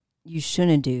you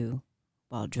shouldn't do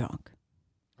while drunk.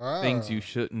 Things you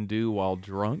shouldn't do while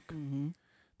drunk. Mm-hmm.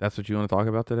 That's what you want to talk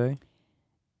about today?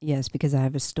 Yes, because I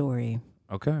have a story.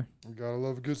 Okay. You gotta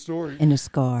love a good story. And a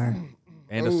scar.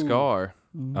 And a scar.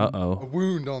 Mm-hmm. A Uh-oh.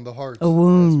 wound on the heart. A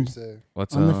wound as we say.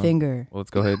 Let's, on the finger.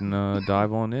 Let's go ahead and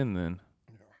dive on in then.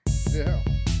 Yeah.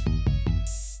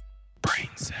 Brain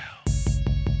cells.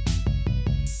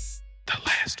 The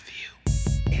last view.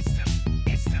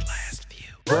 It's the last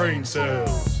view. Brain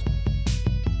cells.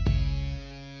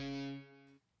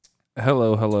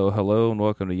 Hello, and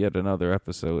welcome to yet another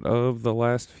episode of the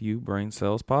Last Few Brain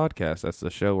Cells podcast. That's the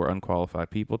show where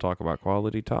unqualified people talk about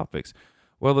quality topics.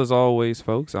 Well, as always,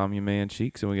 folks, I'm your man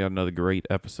Cheeks, and we got another great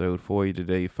episode for you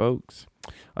today, folks.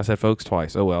 I said folks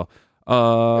twice. Oh, well.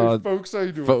 Hey, folks, how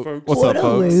you doing, folks? What's What up, a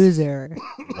folks? loser.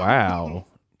 Wow.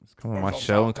 Just come on my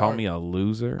show and call me a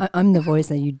loser. I'm the voice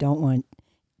that you don't want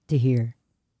to hear.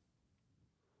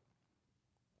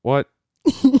 What?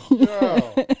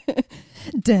 Yeah.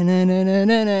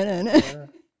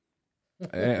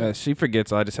 Da-na-na-na-na-na-na. She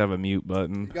forgets I just have a mute You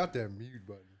button. got that mute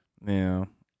button. Yeah.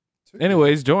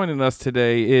 Anyways, joining us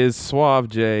today is Suave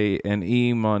Jay and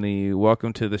E-Money.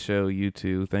 Welcome to the show, you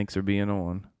two. Thanks for being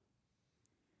on.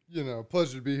 You know,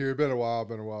 pleasure to be here. Been a while,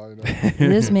 you know.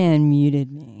 This man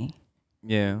muted me.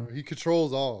 Yeah. He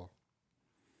controls all.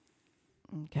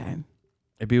 Okay.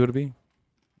 It'd be what it be.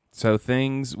 So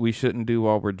things we shouldn't do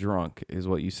while we're drunk is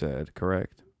what you said,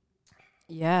 correct?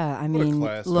 Yeah, I What a mean,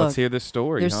 classic. look. Let's hear this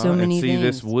story, there's huh? so many and see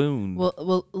this things. wound.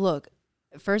 Well, look.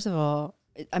 First of all,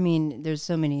 I mean, there's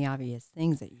so many obvious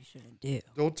things that you shouldn't do.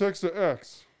 Don't text the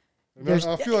ex. And There's-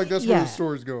 I feel like that's where the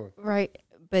story's going. Right,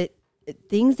 but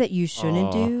things that you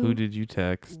shouldn't do Who did you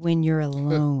text? when you're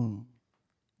alone.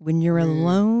 When you're Man.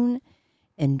 alone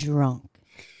and drunk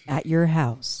at your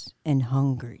house and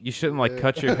hungry. You shouldn't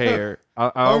cut your hair. I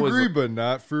always, Hungry, but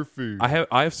not for food. I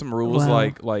have some rules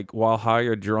Well- like while high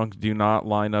or drunk, do not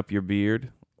line up your beard.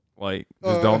 Like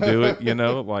just don't do it. You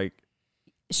know, like.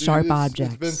 Dude, Sharp it's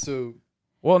objects been so.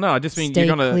 Well, no, I just mean Stay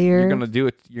you're clear gonna do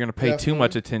it. You're gonna pay too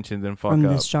much attention, then fuck from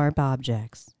up. the sharp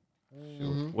objects.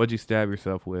 Mhm. What'd you stab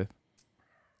yourself with?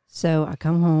 So I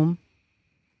come home.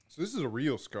 So this is a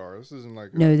real scar. This isn't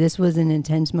like. No, this was an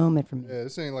intense moment for me. Yeah,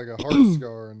 this ain't like a heart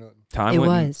scar or nothing. Time It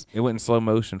went was. It went in slow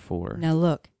motion for her. Now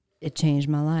look, it changed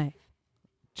my life.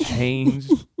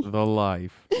 Changed the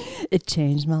life. It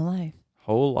changed my life.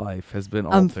 Whole life has been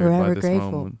I'm altered by forever this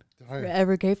grateful. moment. Damn.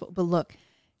 Forever grateful. But look,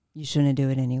 you shouldn't do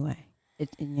it anyway.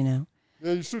 Yeah,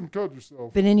 you shouldn't cut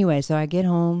yourself. But anyway, so I get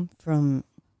home from,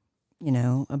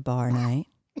 a bar night.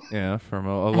 Yeah, from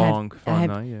a long fun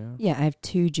night. Yeah. Yeah, I have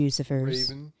 2 Juicifers,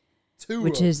 Raven. Two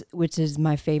which is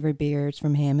my favorite beer. It's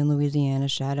from Hammond, Louisiana.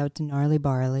 Shout out to Gnarly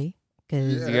Barley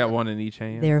because You got one in each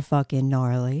hand. they're fucking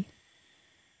gnarly.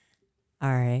 All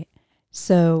right,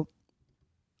 so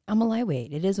I'm a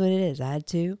lightweight. It is what it is. I had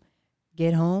to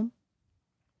get home.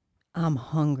 I'm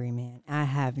hungry, man. I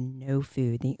have no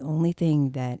food. The only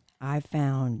thing that I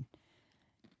found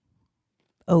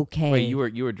okay. Wait, you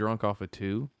were drunk off of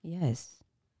 2? Yes.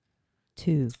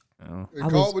 2. Oh. Hey, I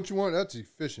call was- it what you want. That's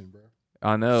efficient, bro.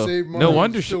 I know. Save No money,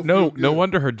 wonder still no feel good.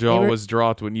 wonder her jaw They were- was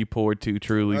dropped when you poured 2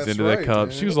 Trulies That's into right, that cup.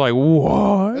 man. She was like,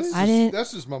 "What?"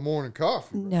 That's just my morning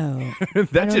coffee. Bro. No.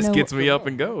 that don't just know gets what- me up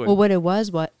and going. Well, what it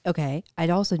was, okay, I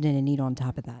also didn't eat on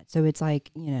top of that. So it's like,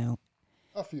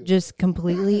 I feel just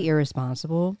completely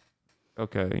irresponsible.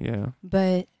 Okay, yeah.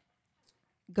 But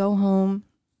go home,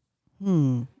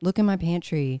 look in my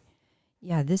pantry.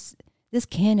 Yeah, this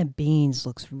can of beans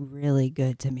looks really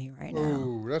good to me right now.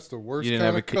 Oh, that's the worst You didn't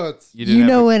kind have of a cuts. You didn't You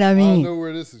have know a- what I I don't mean? know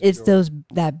where this is It's going.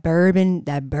 that bourbon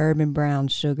brown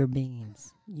sugar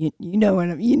beans. You know what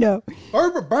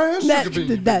Bourbon brown sugar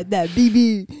beans. that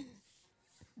BB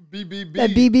BBB. that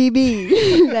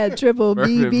BBB that triple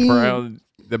Bourbon BB. brown,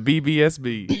 the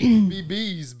BBSB.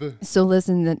 BBBs. But So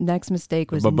listen, the next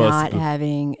mistake was Babus- not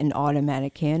having an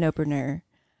automatic can opener.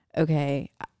 Okay,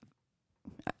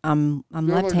 I'm you got like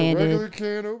a left-handed. regular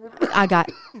can opener?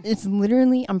 It's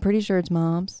literally, I'm pretty sure it's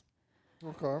mom's.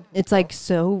 Okay. It's like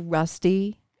so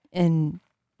rusty and,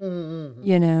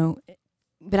 Mm-hmm.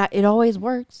 but it always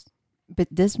works. But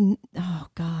this, oh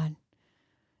God.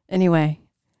 Anyway,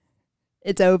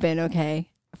 it's open, okay?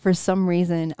 For some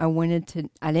reason, I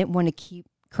didn't want to keep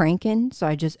cranking, so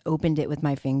I just opened it with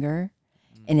my finger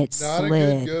and it Not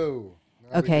slid. a good go.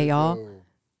 Not a Okay, good y'all. go.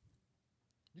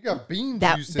 You got bean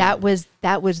That juice in that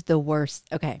it. was the worst.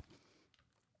 Okay.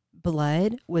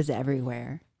 Blood was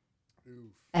everywhere.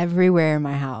 Oof. Everywhere in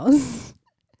my house.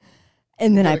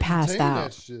 And then I Gotta passed contain that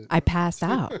out. shit. I passed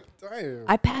out. Damn.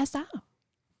 I passed out.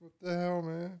 What the hell,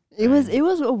 man? It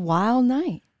was a wild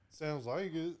night. Sounds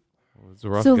like it. It was a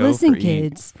rough So go listen, for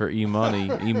kids. For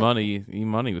E-Money.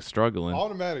 E-Money was struggling.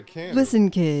 Automatic can. Listen,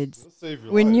 kids. It'll save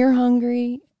your When life. you're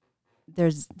hungry,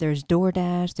 there's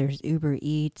DoorDash, there's Uber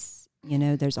Eats. You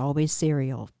know, there's always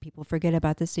cereal. People forget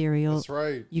about the cereal. That's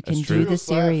right. You can That's do true. the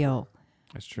cereal.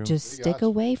 That's true. Just They stick got you.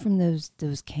 away from those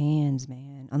cans,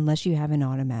 man. Unless you have an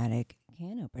automatic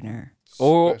can opener.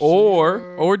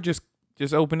 Or just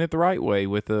open it the right way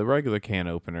with a regular can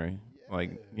opener.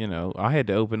 Like, you know, I had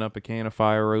to open up a can of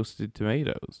fire roasted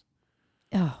tomatoes.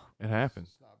 Oh, It happened.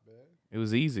 It's not bad. It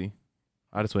was easy.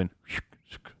 I just went.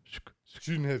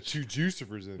 Shouldn't have 2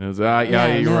 juicifers in It it. was, Yeah,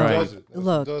 you're no. right. Does it. That's what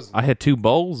Look. does it. I had 2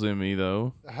 bowls in me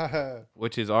though, Arguable.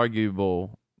 which is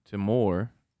arguable to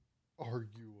more.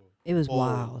 it was Bowl.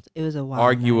 wild. It was a wild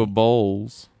Arguable night.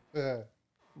 bowls. Yeah.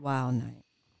 Wild night.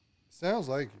 Sounds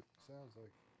like it. Sounds like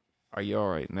it. Are you all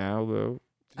right now though?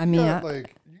 I mean,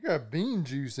 You got bean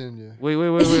juice in you.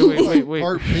 Wait.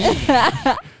 Part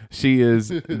bean. She is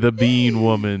the bean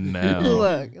woman now.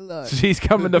 look. She's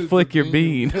coming to flick your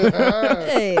bean.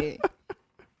 Hey,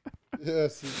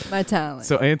 Yes. my talent.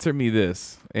 So answer me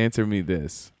this.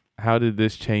 How did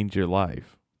this change your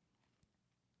life?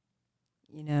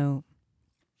 You know,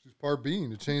 She's part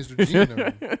bean. It changed her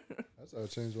genome. That's how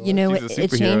it changed her you know, She's a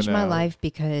it superhero changed my now. life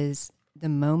because the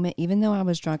moment, even though I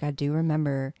was drunk, I do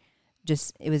remember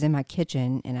just, it was in my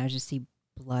kitchen and I just see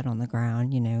blood on the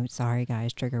ground, you know, sorry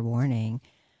guys, trigger warning.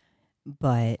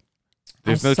 But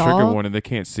There's I no saw, trigger warning. They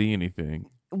can't see anything.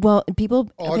 Well,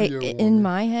 people, Audio okay, in warning.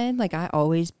 my head, like I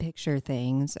always picture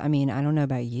things. I mean, I don't know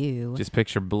about you. Just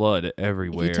picture blood If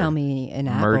everywhere. you tell me an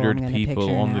apple, Murdered I'm gonna people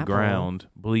picture on an the apple. ground,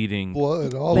 bleeding,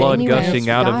 blood. All But blood anyway, gushing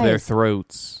out of their guys,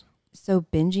 throats. So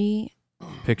Benji,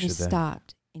 Picture he that.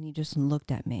 stopped and he just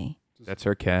looked at me. That's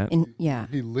her cat. And yeah,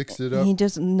 He licks it up. he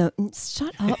just no.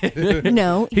 Shut up.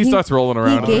 No, He starts rolling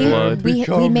around he in gave, blood. we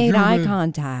Become made eye human.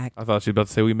 contact I thought she was about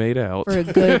to say we made out. for a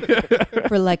good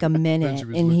for like a minute,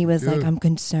 was and he looking was like, good. "I'm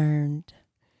concerned."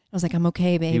 I was like, "I'm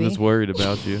okay, He baby." was worried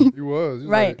about you. He was. He was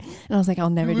Right, Like, and I was like, "I'll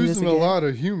never you're do this losing again." a lot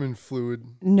of human fluid.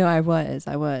 No, I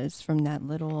was from that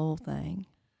little old thing.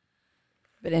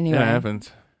 But anyway, It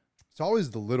happens. It's always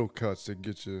the little cuts that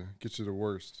get you the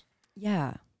worst.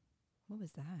 yeah. What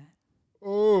was that?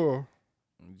 Oh,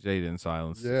 Jay didn't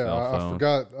silence his yeah. cell I phone.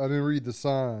 forgot. I didn't read the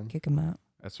sign. Kick him out.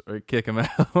 That's right. Kick him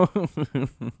out.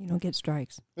 You don't get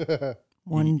strikes.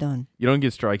 One and done. You don't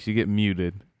get strikes. You get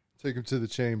muted. Take him to the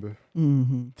chamber.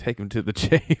 Mm-hmm. Take him to the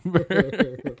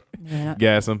chamber. Man,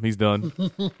 Gas him. He's done.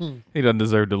 He doesn't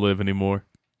deserve to live anymore.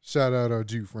 Shout out our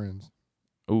Jew friends.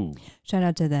 Ooh. shout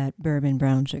out to that bourbon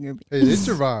brown sugar. Hey, they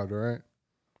survived, all right?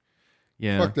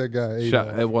 Yeah. Fuck that guy.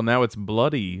 Adolf. Well, now it's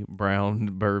bloody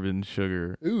brown bourbon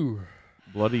sugar. Ooh.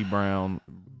 Bloody brown.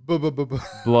 Bu-bu-bu-bu.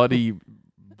 Bloody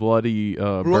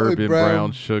bourbon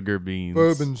brown sugar beans.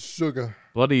 Bourbon sugar.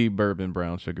 Bloody bourbon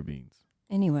brown sugar beans.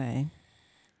 Anyway,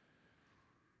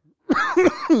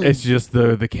 It's just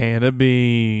the can of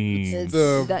beans. it's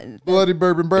The bloody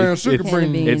bourbon brown It's- sugar it's-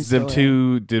 beans. beans. It's them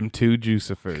story. two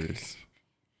juicifers.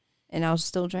 and I was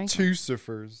still drinking. Two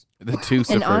ciphers. The two And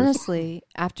ciphers. honestly,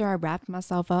 after I wrapped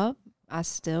myself up, I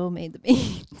still made the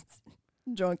beans.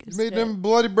 Drunk You as made shit. them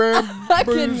bloody brown I bourbon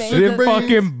couldn't make sugar Them them. beans.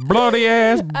 fucking bloody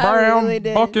ass brown really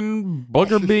did. fucking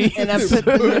booger beans. And I put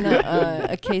them in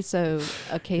a queso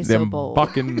them bowl.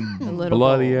 fucking A little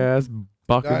bloody bowl. ass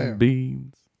bucking Damn.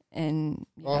 beans. And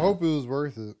I hope it was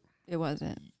worth it. it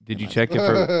wasn't. Did you It check it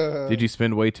for? Did you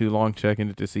spend way too long checking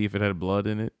it to see if it had blood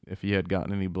in it? If you had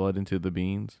gotten any blood into the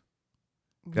beans?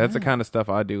 That's the No. kind of stuff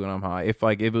I do when I'm high. If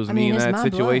it was I me mean, in it's that my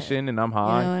situation and I'm You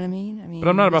high, know what I mean? but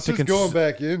I'm not about It's to. just going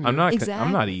back in. I'm you. not.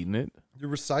 I'm not Exactly. eating it. You're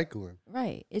recycling.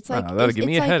 Right. It's Nah, like that'll it's, give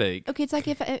me it's a like, headache. Okay, it's like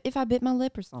if I bit my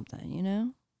lip or something, you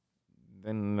know?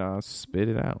 Then spit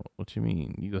it out. What you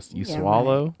mean? You Yeah,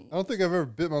 swallow? right. I don't think I've ever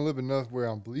bit my lip enough where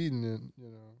I'm bleeding it,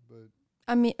 but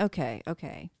I mean, okay.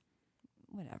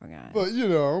 Whatever,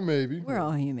 guys. maybe. We're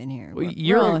all human here. Well,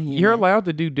 We're all human. you're allowed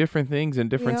to do different things in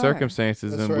different We are.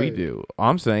 circumstances That's than we right. do.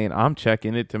 I'm saying I'm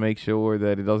checking it to make sure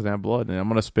that it doesn't have blood in it. I'm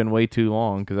gonna spend way too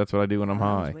long because that's what I do when I'm I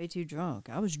high. was way too drunk.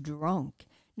 I was drunk.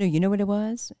 No, you know what it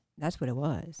was? That's what it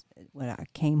was. When I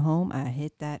came home, I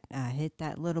hit that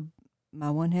little my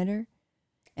one hitter,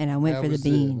 and I went That for the was it,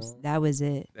 beans. huh? That was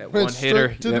it. That Went one hitter,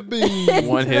 straight to the that beans.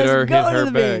 one Let's hitter hit go to her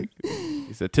the back. beans.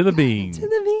 He said, "To the beans. To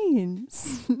the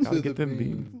beans. Gotta To get the them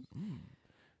beans. beans.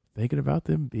 Thinking about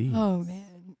them beans." Oh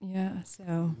man, yeah.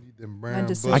 So Need them brown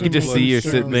decision I could just bloody see you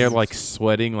sugar sitting there beans. like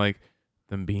sweating, like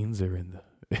them beans are in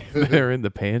the they're in the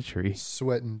pantry.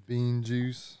 Sweating bean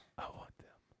juice. I want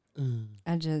them.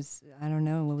 I don't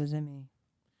know what was in me.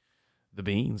 The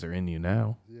beans are in you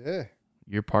now. Yeah.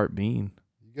 You're part bean.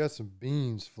 You You got some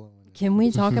beans flowing. Can we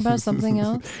talk about something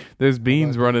else? There's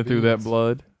beans about running them through that beans?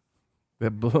 blood.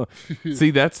 That blood.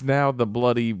 See, that's now the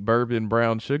bloody bourbon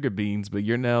brown sugar beans, but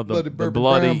you're now the Bourbon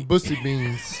bloody. brown bussy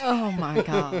beans. Oh my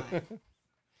god.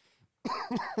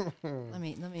 Let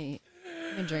me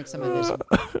drink some of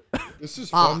this. It's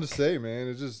just fun to say, man.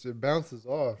 It bounces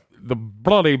off. The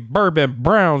bloody bourbon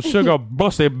brown sugar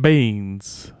bussy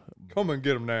beans. Come and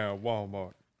get them now,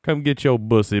 Walmart. Come get your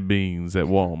bussy beans at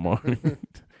Walmart.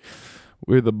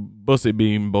 We're the bussy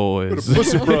bean boys. We're the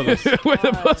Bussy Brothers. We're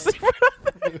the bussy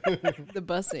The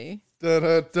bussy. Da,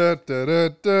 da, da, da, da,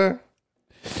 da.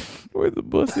 We're the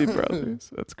bussy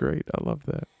brothers. That's great. I love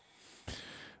that.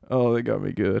 Oh, they got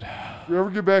me good. If you ever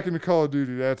get back into Call of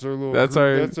Duty, that's our little. That's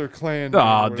that's our our clan. name or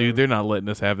Aw, whatever. dude, they're not letting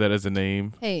us have that as a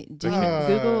name. Hey, do you know,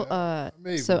 Google?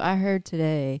 maybe. So I heard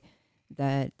today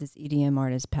that this EDM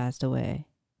artist passed away.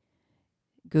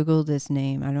 Google this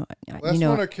name. I don't. Last you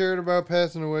know, one I cared about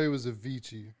passing away was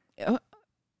Avicii.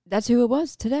 that's who it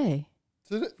was today.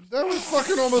 So that was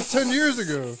fucking almost 10 years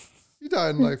ago. He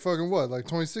died in like fucking what, like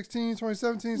 2016,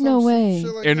 2017? No way.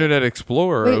 Shit like Internet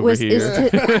Explorer Wait, over was here.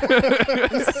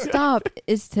 Stop?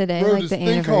 Is today that. Bro, like this the thing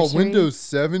anniversary? called Windows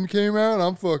 7 came out.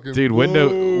 I'm fucking Dude,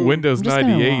 blown. Windows I'm just gonna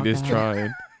 98 walk is out.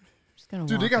 trying. Just gonna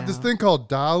Dude, they walk got this out. thing called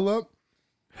dial-up.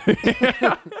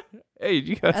 Hey,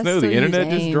 you guys I know still the internet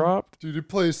use just AIM. dropped? Dude, it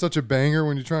plays such a banger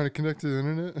when you're trying to connect to the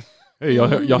internet. Hey,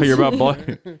 y'all hear about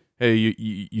Black? Hey,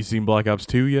 you seen Black Ops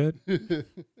 2 yet?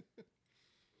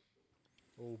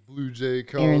 Old Blue Jay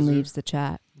calls Aaron it. leaves the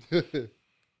chat. Hey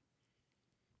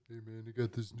man, they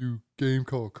got this new game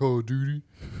called Call of Duty.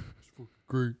 It's fucking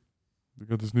great. We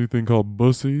got this new thing called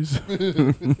Bussies.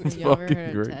 It's You ever fucking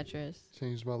heard great. of Tetris?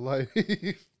 Changed my life.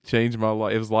 Changed my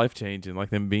life. It was life changing, like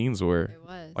them beans were. It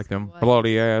was. Like it them was.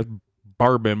 bloody ass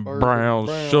bourbon brown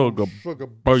sugar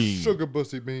beans. Sugar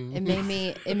bussy beans.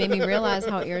 It made me realize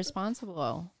how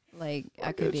irresponsible like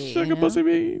I could be. Sugar you know? bussy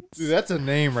beans. Dude, that's a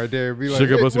name right there. Be like,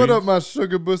 Sugar hey, bussy what beans. up, my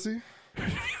sugar bussy?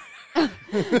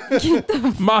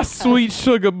 My sweet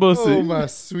sugar bussy. Oh, my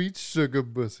sweet sugar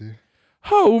bussy.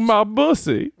 Oh, my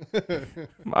bussy.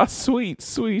 My sweet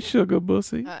sugar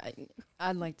bussy.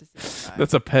 I'd like to see that.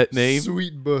 That's a pet name.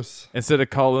 Sweet bus. Instead of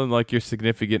calling like your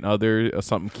significant other or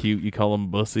something cute, you call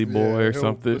him bussy boy Yeah, or hell,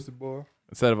 something. Bussy boy.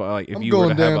 Instead of like if I'm you were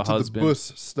going to have down a to husband, the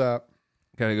bus stop.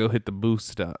 gotta go hit the bus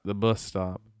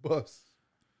stop. Bus.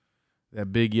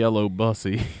 That big yellow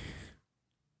bussy.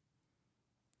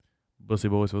 Bussy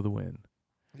boys for the win.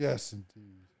 Yes,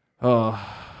 indeed. Oh.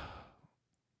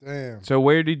 Damn. So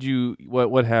where did you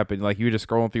what happened? Like you were just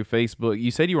scrolling through Facebook. You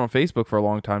said you were on Facebook for a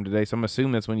long time today, so I'm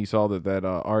assuming that's when you saw that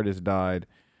artist died,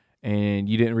 and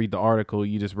you didn't read the article.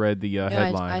 You just read the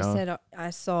headline. I huh? said I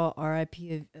saw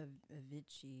R.I.P.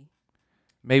 Avicii.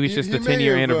 Maybe it's just the may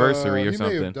 10-year have, anniversary or he may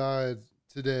something. have died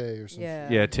today or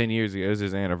something. Yeah. 10 years ago. It was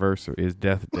his anniversary, his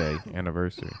death day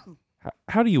anniversary.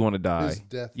 How do you want to die? His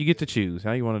death. You get to choose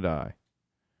how you want to die.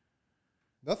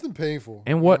 Nothing painful.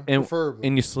 And what and preferably.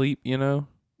 in your sleep, you know?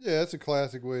 Yeah, that's a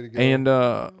classic way to go. And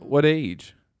what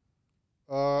age?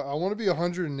 I want to be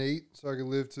 108 so I can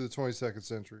live to the 22nd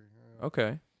century.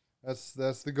 Okay. That's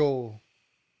the goal.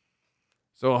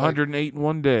 So 108 in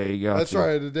one day. Gotcha. That's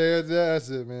right. The day that's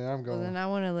it, man. I'm Well, going. then I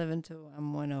want to live until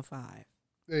I'm 105.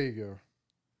 There you go.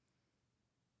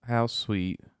 How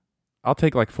sweet. I'll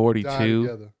take like Die 42.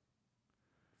 together.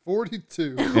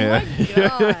 42. Yeah. my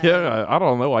God. Yeah, I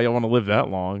don't know why you want to live that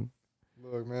long.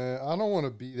 Look, man, I don't want to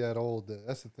be that old.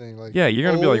 That's the thing. Like, Yeah, you're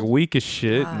gonna be like old- weak as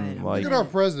shit, God, and I'm like Look at our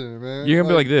president, man. you're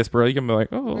gonna be like this, bro. You're gonna be like,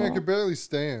 oh, Man, can barely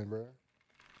stand, bro.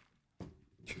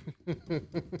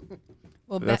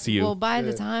 Well, That's you. Well, by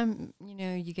the Yeah. time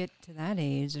you get to that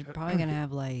age, you're probably gonna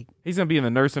have like he's gonna be in the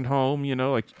nursing home,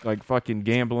 like fucking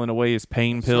gambling away his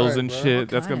pain That's pills right, and bro. shit. What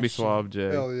That's gonna kinda be shit? Suave Jay.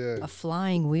 Hell yeah. a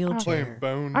flying Playing wheelchair.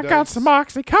 bone I got dice. some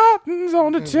oxycontins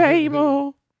on the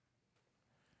table.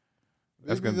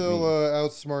 That's Maybe gonna they'll be-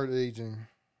 outsmart aging.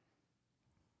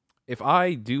 If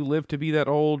I do live to be that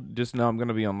old, just know I'm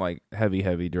gonna be on like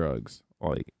heavy drugs.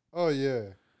 Oh yeah.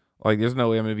 Like there's no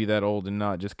way I'm gonna be that old and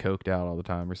not just coked out all the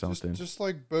time or something. Just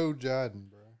like Bo Jodin,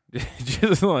 bro.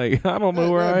 Just like I don't know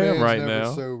That- where that I am man's right never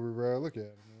now. Sober, bro. Look at him,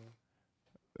 man.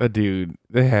 A dude,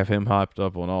 they have him hopped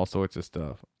up on all sorts of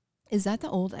stuff. Is that the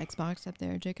old Xbox up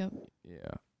there, Jacob?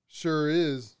 Yeah. Sure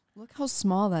is. Look how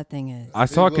small that thing is. I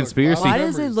saw a look, conspiracy. Why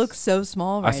does it memories. look so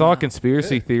small? Right I saw now? a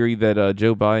conspiracy Yeah. theory that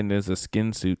Joe Biden is a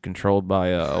skin suit controlled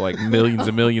by like millions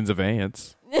and millions of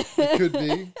ants. It could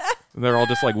be. And they're all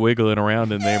just like wiggling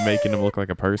around and they're making him look like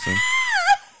a person.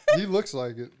 He looks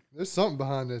like it. There's something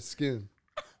behind that skin.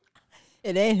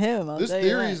 It ain't him. I'll This tell you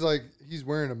theory that. is like he's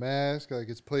wearing a mask. Like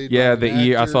it's played. Yeah, by the an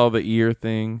ear. I actor. saw the ear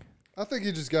thing. I think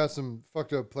he just got some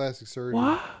fucked up plastic surgery.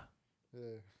 What?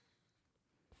 Yeah.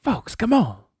 Folks, come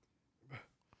on.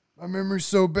 My memory's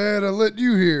so bad. I let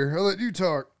you hear. I let you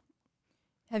talk.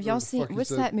 Have Whatever y'all the seen fuck you what's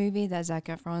said. that movie that Zac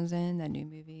Efron's in? That new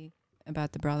movie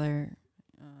about the brother,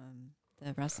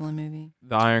 the wrestling movie.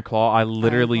 The Iron Claw. I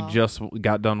literally Claw. just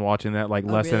got done watching that like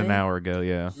Oh, less than an really? hour ago.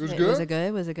 Yeah. It was Shit, good. Was it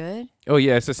good? Was it good? Oh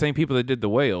yeah, it's the same people that did The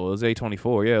Whale. It was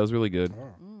A24. Yeah, it was really good.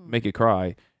 Oh. Make it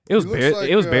cry. It was He looks like,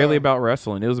 it was barely about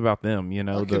wrestling. It was about them. You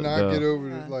know, I cannot get over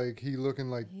Yeah. like he looking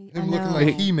like I him looking know.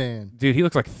 like He-Man. dude. He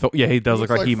looks like yeah, he does look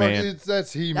like He-Man.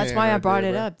 That's He-Man. That's why I right brought there,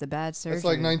 it bro. up. The bad surgery. That's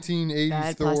like 1980s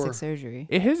bad Thor. plastic surgery.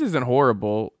 His isn't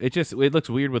horrible. It looks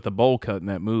weird with the bowl cut in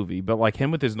that movie. But like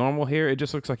him with his normal hair, it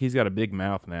just looks like he's got a big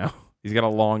mouth now. He's got a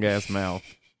long ass mouth.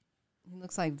 He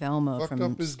looks like Velma Fucked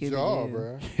from up his Scooby-Doo. jaw,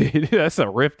 bro. That's a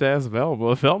ripped ass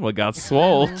Velma. Velma got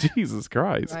swole. Jesus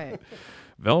Christ. Right.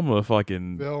 Velma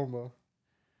fucking. Velma.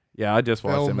 Yeah, I just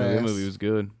watched that movie. That Velmas. movie was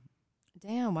good.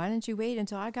 Damn, why didn't you wait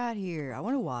until I got here? I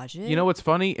want to watch it. You know what's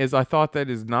funny is I thought that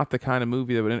is not the kind of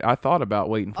movie that would. I thought about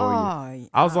waiting for you.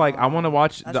 I was like, I want to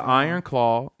watch that's the wrong. Iron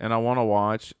Claw and I want to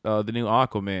watch the new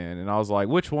Aquaman, and I was like,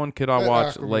 which one could I That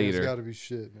watch Aquaman's later? Gotta be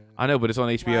shit, man. I know, but it's on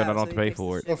HBO and I Wow, don't have so to he pay picks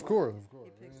for the it. shit. Of course.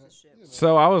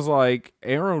 So I was like,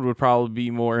 Aaron would probably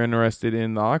be more interested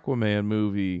in the Aquaman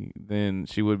movie than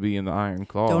she would be in the Iron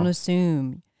Claw. Don't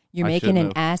assume. You're I making an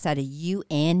shouldn't ass out of you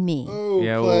and me. Oh,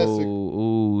 Yeah, classic.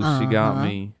 ooh, she got Uh-huh.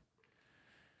 me.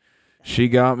 She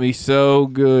got me so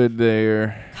good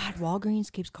there. God,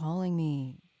 Walgreens keeps calling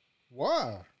me.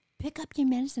 Why? Pick up your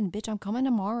medicine, bitch. I'm coming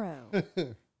tomorrow.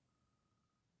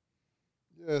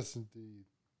 Yes, indeed.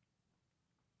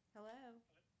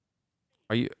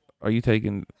 Hello. Are you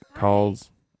taking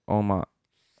calls on my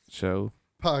show?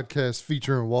 Podcast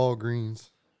featuring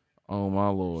Walgreens. Oh my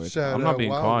lord! Shout I'm not out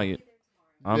being Wild- quiet.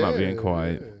 I'm not being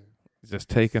quiet. Yeah. Just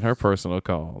taking her personal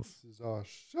calls. This is our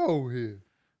show here.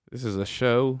 This is a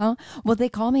show. Huh? Well, they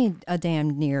call me a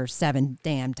damn near 7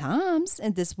 damn times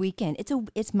and this weekend.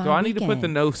 It's my Do I need to put the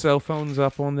weekend. no cell phones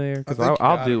up on there? Because I think you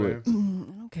I'll got do it, it. I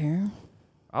don't care.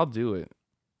 I'll do it.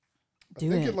 Do I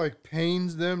think it. it like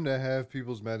pains them to have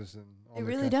people's medicine. It on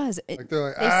really the does. Like they're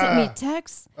like, They sent me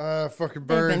texts. fucking They've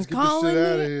burns. been Get this calling shit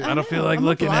out of me. here. I don't feel know. like I'ma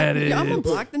looking block- at it. I'm gonna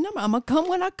block the number. I'm gonna come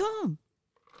when I come.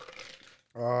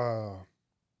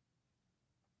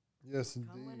 Yes,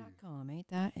 Come when indeed. I come. Ain't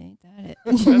that it?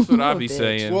 That's what I You be a bitch.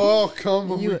 saying. Well, come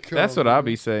when You- we come. That's what I man.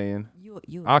 be saying. You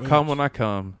a I'll come bitch. when I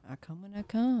come. I come when I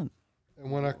come.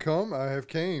 And when I come, I have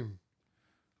came.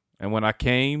 And when I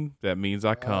came, that means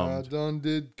I I come. done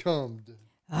did come.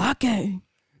 Okay.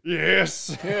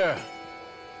 Yes. Yeah.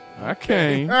 I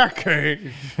came. I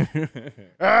came.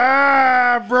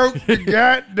 I broke the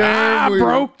goddamn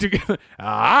wheel.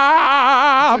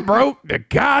 I broke the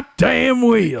goddamn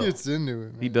wheel. Gets into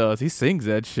it, man. He does. He sings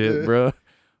that shit, Yeah. bruh.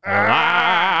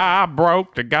 I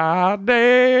broke the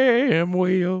goddamn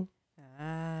wheel.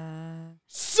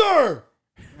 Sir.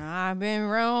 I've been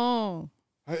wrong.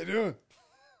 How you doing?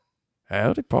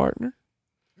 Howdy, partner.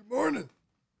 Good morning.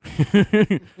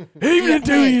 Evening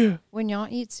to you. When y'all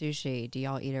eat sushi, do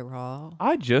y'all eat it raw?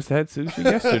 I just had sushi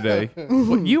yesterday.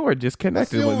 Well, you are just That's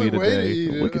connected the with me only way to today.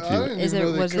 eat Look it. at I you. didn't Is even know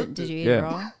it? they Was it? cooked Did you eat Yeah. it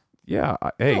raw? Yeah. You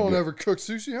Hey, don't ever cook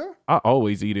sushi, huh? I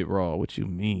always eat it raw. What you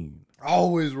mean?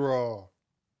 Always raw.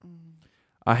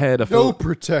 I had a No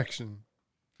protection.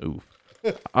 Oof.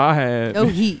 I had No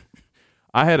heat.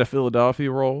 I had a Philadelphia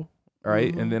roll,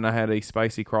 right? Mhm. And then I had a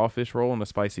spicy crawfish roll and a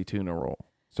spicy tuna roll.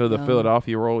 So the Yum.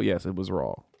 Philadelphia roll, yes, it was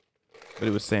raw. But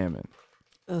it was salmon.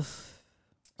 Ugh.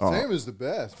 Oh, Sam is the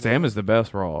best. man. Sam is the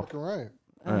best raw. Fucking right.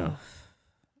 Yeah. Ugh.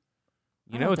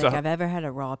 You I know don't it's think a I've ever had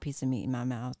a raw piece of meat in my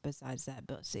mouth besides that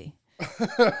bussy.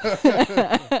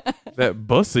 that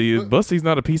Bussy's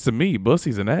not a piece of meat.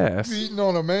 Bussy's an You ass. eating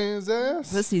on a man's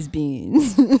ass? Bussy's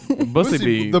beans. Bussy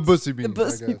beans. The bussy the beans.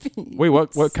 bussy I guess. beans. Wait,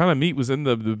 what kind of meat was in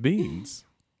the beans?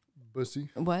 Bussy.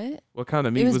 What? What kind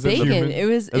of meat It was was in bacon. the human? It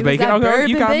was It was that bacon? Okay, bourbon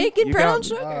you got me. bacon You brown got me.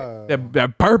 sugar.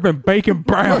 that bourbon bacon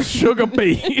brown sugar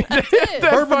bean. that,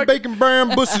 Bourbon, bacon,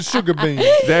 brown, bussy, sugar bean.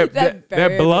 that, That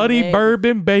that bloody bacon.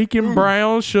 bourbon bacon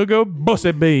brown sugar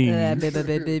bussy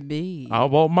beans. I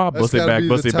want my That's bussy gotta be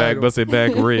the back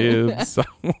title. ribs.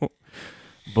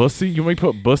 Bussy, you want me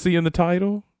to put bussy in the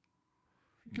title?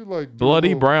 You could, like, do a Bloody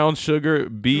little- brown sugar do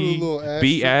B a little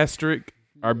B asterisk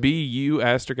or B U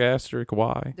asterisk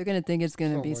Y. They're gonna think it's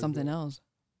gonna Something be like something that. else.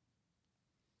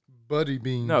 Buddy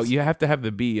beans. No, you have to have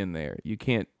the B in there. You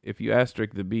can't if you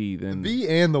asterisk the B, The then B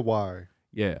and the Y.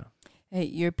 yeah. Hey,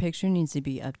 your picture needs to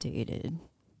be updated.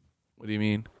 What do you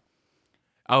mean?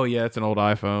 Oh yeah, it's an old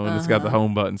iPhone. It's got the Uh-huh.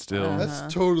 home button still. Uh-huh.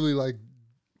 That's totally like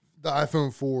the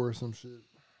iPhone 4 or some shit.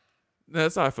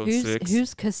 That's iPhone 6.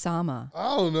 Who's Kasama?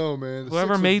 I don't know, man. The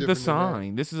Whoever 6 was made the different than that.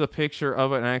 sign. This is a picture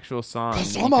of an actual sign.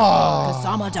 Kasama!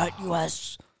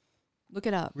 Kasama.us. Look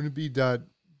it up. Wouldn't it be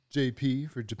 .jp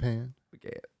for Japan?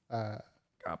 Yeah.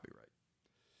 Copyright.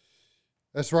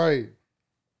 That's right.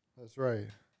 That's right.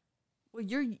 Well,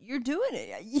 you're doing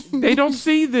it. They don't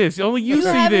see this. Only you You see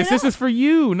have it this. This up. is for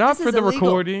you, not This for is the illegal.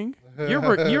 recording.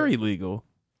 You're illegal.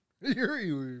 You're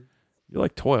You're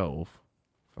like 12.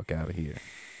 Fuck out of here.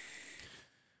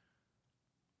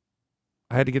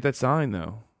 I had to get that sign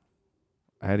though.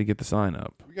 I had to get the sign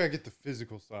up. We gotta get the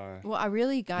physical sign. Well, I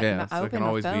really got. Yeah, I so it opened can my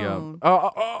always be up. phone. Oh!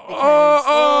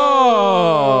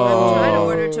 I'm trying to Oh.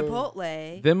 order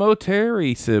Chipotle. Them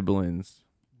O'Terry siblings.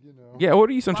 You know. Yeah,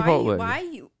 order you some Chipotle. Why are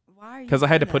you? Because I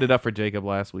had to doing put it that? up for Jacob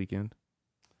last weekend.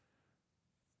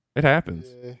 It happens.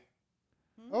 Yeah.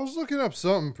 I was looking up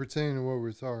something pertaining to what we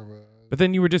were talking about. But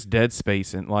then you were just dead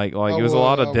spacing. Like I it was a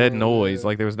lot was, of dead I was, noise. yeah.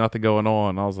 Like there was nothing going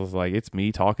on. I was just like, it's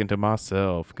me talking to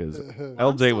myself because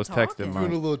LJ still was talking. texting Doing a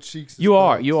me. little cheeks. and You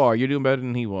are. studs. You're doing better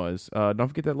than he was. Don't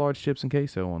forget that large chips and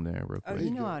queso on there, real Oh, quick.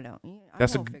 you know I don't. I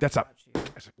That's a- won't figure that's a- out you.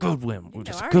 That's a good one. You know,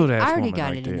 Just I a good already- ass I already woman got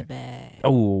right it there. in the bag.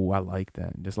 Oh, I like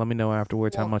that. Just let me know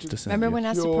afterwards how Walk much it. to send Remember you. when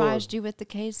I Sure. surprised you with the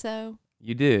queso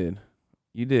You did.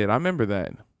 I remember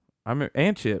that.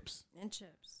 And chips. and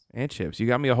chips? And chips. You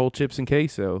got me a whole chips and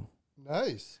queso.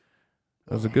 Nice.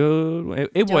 That was a good one.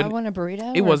 It Do I wasn't. want a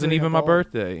burrito? It or a wasn't burrito even my bowl?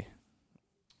 birthday.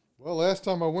 Well, last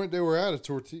time I went, they were out of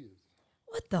tortillas.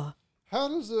 What the? How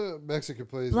does a Mexican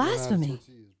place run out of Blasphemy.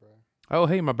 tortillas, bro? Oh,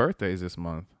 hey, my birthday is this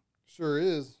month. Sure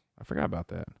is. I forgot about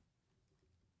that.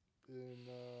 In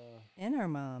And our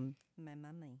mom, my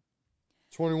mommy.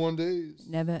 21 days.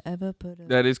 Never ever put a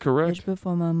That is correct. bitch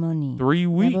before my money. 3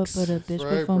 weeks. Never put a bitch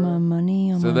right, before bro. my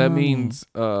money. So that means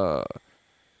a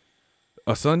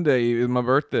Sunday is my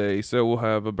birthday, so we'll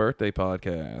have a birthday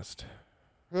podcast.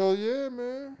 Hell yeah,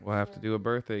 man. We'll have to do a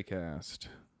birthday cast.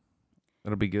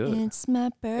 That'll be good. It's my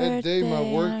birthday. That day, my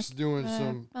work's doing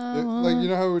some. Like, you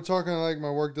know how we were talking, like,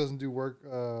 my work doesn't do work.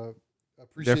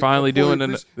 Appreciate They're finally employee doing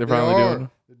an- appreci- they're They finally are. doing-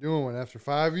 They're doing one after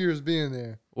 5 years being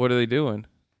there. What are they doing?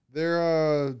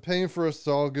 They're paying for us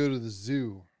to all go to the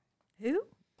zoo. Who?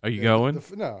 Are you Yeah, going?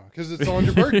 No, because it's on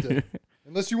your birthday.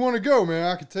 Unless you want to go, man,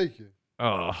 I could take you.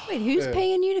 Oh, Wait, who's Yeah.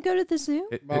 paying you to go to the zoo?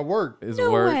 My work is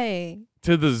No work way.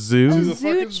 to the zoo To A the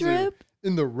zoo fucking zoo. trip?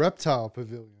 in the reptile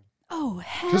pavilion Oh,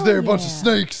 hell because they're a bunch of yeah.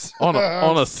 snakes on a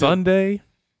I'm just kidding. Sunday.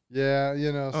 Yeah,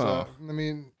 you know. So Oh. I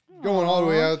mean, going all the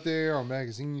way Aw. out there on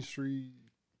Magazine Street.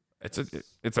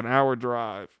 It's an hour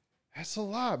drive. That's a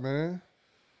lot, man.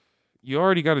 You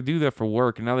already got to do that for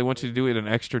work, and now they want you to do it an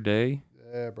extra day.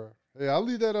 Yeah, bro. Hey, I'll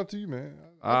leave that up to you, man.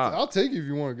 I'll take you if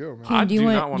you want to go, man. I do you do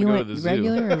want, not wanna you go want to the zoo.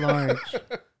 regular or large?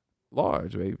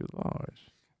 Large, baby,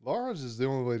 large. Large is the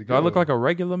only way to Do go. I look like a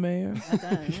regular man? I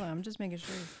don't. Well, I'm just making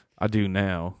sure. I do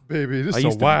now. baby? This I is a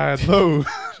used to- wide load.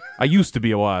 I used to be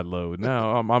a wide load.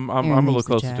 Now I'm Aaron a little needs the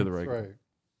closer chat. to the regular. right.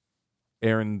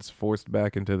 Aaron's forced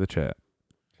back into the chat.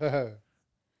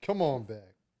 Come on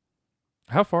back.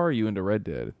 How far are you into Red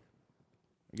Dead?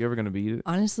 You ever gonna beat it?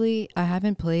 Honestly, I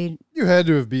haven't played. You had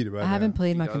to have beat it by I now. haven't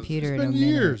played my does. computer It's in a been minute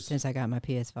years. since I got my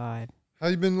PS5. How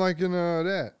you been liking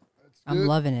that? That's I'm good.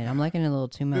 loving it. I'm liking it a little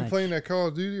too much. Been playing that Call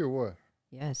of Duty or what?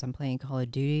 Yes, I'm playing Call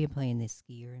of Duty. I'm playing this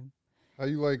Skyrim. How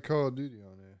you like Call of Duty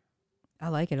on there? I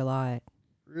like it a lot.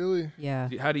 Really? Yeah.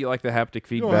 How do you like the haptic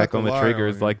You don't have feedback to on the lie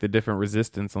triggers, on like the different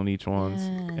resistance on each one?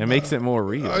 Yeah. It makes it more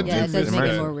real. I do Yeah, it miss does make it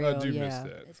that. more real. I do yeah. miss that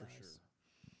It for does.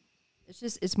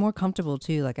 sure. It's more comfortable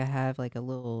too. Like I have like a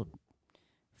little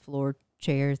floor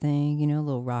chair thing, you know, a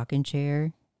little rocking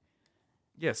chair.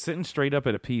 Yeah, sitting straight up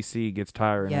at a PC gets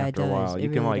tiring Yeah, it after a does. while. It You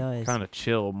can really like does. kind of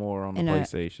chill more on the And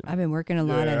PlayStation. I've been working a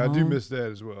lot at Yeah, I home. do miss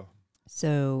that as well.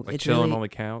 So like it's chilling really, on the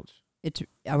couch.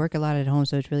 I work a lot at home,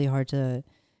 so it's really hard to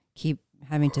keep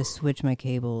having to switch my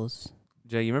cables.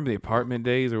 Jay, you remember the apartment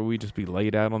days where we just be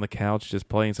laid out on the couch just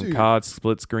playing some Dude. COD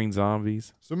split screen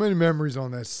zombies? So many memories on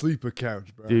that sleeper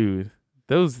couch, bro. Dude,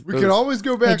 those. We can always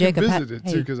go back Jacob, and visit it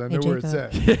too, hey, because I hey, know where it's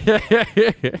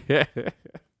Jacob. at.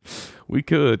 We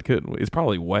couldn't we? It's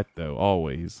probably wet though,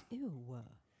 always. Ew.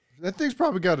 That thing's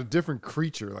probably got a different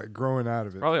creature like growing out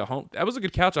of it. Probably a home. That was a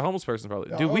good couch. A homeless person probably.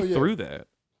 Dude, Oh, we yeah. threw that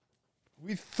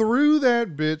We threw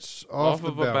that bitch off,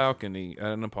 of the a balcony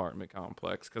at an apartment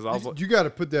complex because I was like, You got to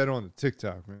put that on the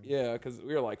TikTok, man. yeah, because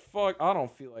we were like, fuck, I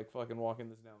don't feel like fucking walking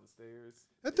this down the stairs.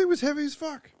 That thing was heavy as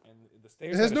fuck. And the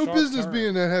stairs It has had a no sharp business turn.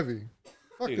 being that heavy.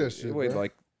 Fuck Dude, that shit. It weighed bro.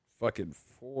 like fucking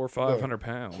 400 or 500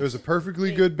 pounds. It was a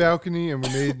perfectly good balcony, and we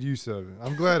made use of it.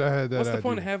 I'm glad I had that. What's the idea.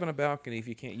 point of having a balcony if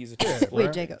you can't use it? Yeah, to bro.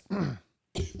 Wait, Jacob.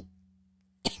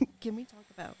 Can we talk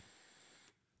about?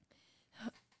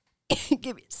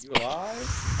 Give me a You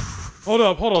alive? Hold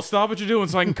up. Stop what you're doing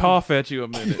so I can cough at you a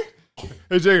minute.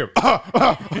 Hey, Jacob.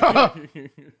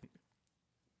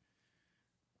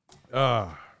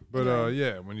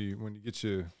 Yeah, when you get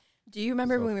your Do you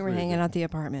remember when we were hanging out at the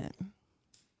apartment?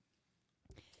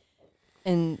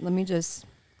 And let me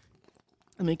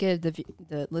give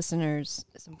the listeners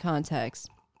some context.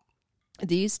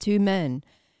 These two men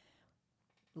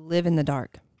live in the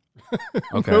dark.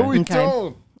 Okay. No, we Okay.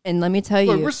 don't. And let me tell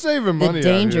Look, you we're saving the money out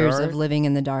dangers here, all right? of living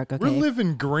in the dark, okay? We're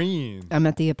living green. I'm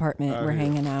at the apartment. Out We're here.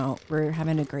 hanging out. We're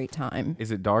having a great time. Is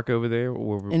it dark over there?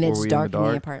 And it's were we dark in the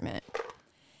dark? apartment.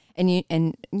 And you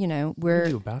know, What are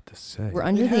you we're about to say?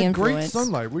 under It the had great influence.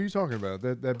 sunlight. What are you talking about?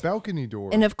 That balcony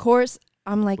door. And of course,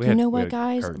 I'm like, We you had- know we what, had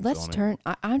guys? curtains Let's on it. turn.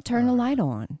 I turn the light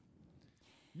on,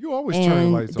 you always turn the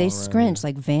and lights on. they around scrunch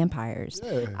like vampires.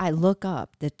 here. Yeah. I look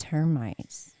up the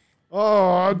termites. Oh,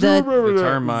 I do The- remember The that.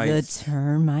 termites. The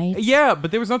termites. Yeah,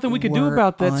 but there was nothing we could do were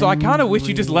about that, so I kind of wish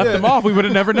you just left unreal. them off. We would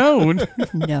have never known.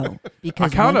 No, I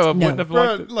because kind of no, wouldn't have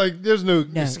Bruh, liked it. like, there's no,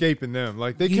 No. escaping them.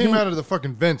 Like, they You came didn't- out of the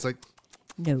fucking vents like,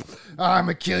 no. I'm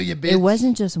going to kill you, bitch. It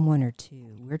wasn't just one or two.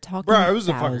 We're talking. Bro, it was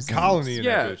a fucking thousands. colony in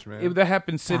Yeah, that bitch, man. that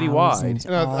happened citywide. Thousands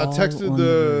And I all texted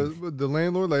on the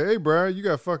landlord, like, hey, bro, you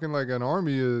got fucking like an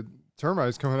army of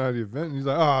termites coming out of the event. And he's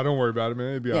like, oh, don't worry about it, man.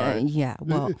 It'll be all Yeah, right. yeah.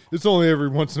 Well, It's only every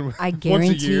once in a I once a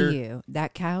guarantee year. you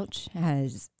that couch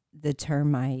has the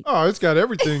termite. Oh, it's got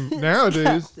everything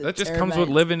nowadays. The That just comes with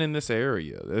termites. living in this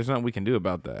area. There's nothing we can do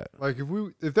about that. Like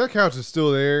if that couch is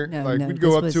still there, No, like no, we'd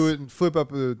go up this to was- it and flip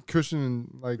up a cushion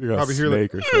and like probably hear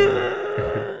like, or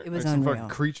something. It was some unreal. fucking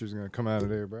creatures gonna come out of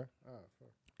there, bro.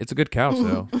 It's a good couch,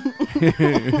 though.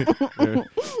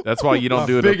 That's why you don't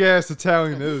do it. Big ass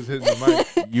Italian nose hitting the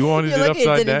mic. You wanted You're it lucky it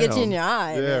upside didn't down. get you in your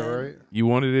eye. Yeah, man. right. You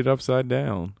wanted it upside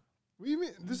down. What do you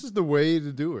mean? This is the way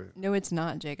to do it. No, it's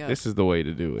not, Jacob. This is the way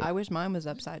to do it. I wish mine was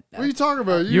upside down. What are you talking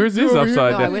about? Yours you is over here-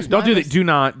 upside No, I down. wish Don't do mine that. was-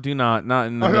 Do not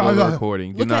in the middle of the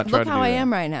recording. Do Look, not try look to how do I that.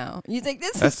 am right now. You think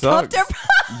this That is sucks. comfortable?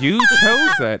 You chose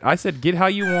that. I said, get how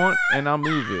you want, and I'll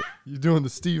move it. You're doing the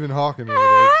Stephen Hawking. Over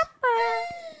there.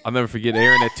 I'll never forget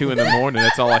Aaron at 2 in the morning.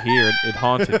 That's all I hear. It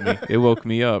haunted me. It woke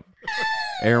me up.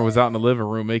 Aaron was out in the living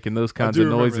room making those kinds do of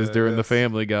remember noises that, during the yes.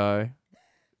 Family Guy.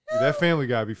 Dude, that Family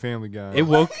Guy be Family Guy. It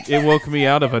woke me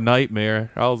out of a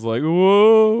nightmare. I was like,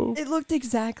 whoa. It looked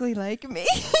exactly like me.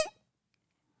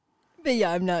 But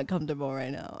yeah, I'm not comfortable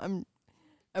right now.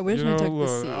 I wish I took the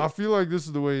look, seat. I feel like this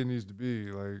is the way it needs to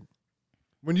be. Like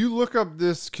when you look up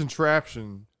this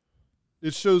contraption,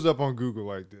 it shows up on Google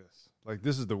like this. Like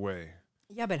this is the way.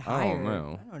 Yeah, but I higher. don't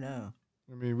know. I don't know.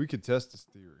 I mean, we could test this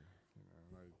theory. You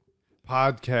know,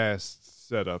 like podcast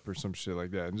setup or some shit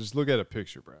like that, and just look at a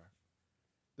picture, bro.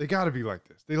 They got to be like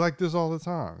this. They like this all the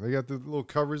time. They got the little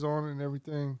covers on it and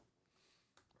everything.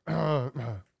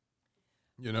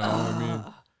 You know, I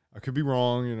mean, I could be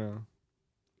wrong. You know.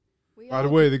 By the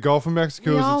way, the Gulf of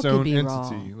Mexico we is all its could own be entity.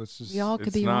 wrong. Let's just. We all could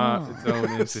It's be not wrong. its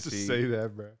own Let's just entity. say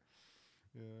that, bro.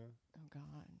 Yeah. Oh God.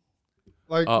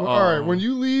 Like, all right, when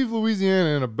you leave Louisiana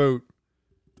in a boat,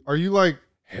 are you like,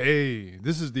 hey,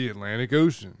 this is the Atlantic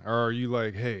Ocean? Or are you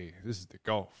like, hey, this is the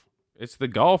Gulf? It's the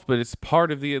Gulf, but it's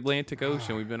part of the Atlantic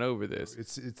Ocean. We've been over this.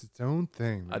 It's its own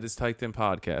thing. I Man. just typed in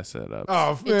podcast setups.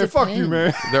 Oh, man, fuck you,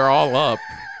 man. They're all up.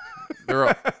 They're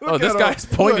all, oh, this guy's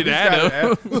pointed at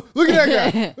him. Look at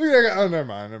that guy. Look at that guy. Oh, never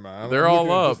mind. I'm They're looking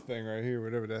all at up. This thing right here,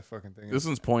 whatever that fucking thing This is.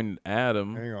 one's pointed at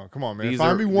him. Hang on. Come on, man. These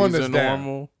Find me one these that's are down.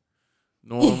 normal.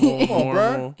 Come on,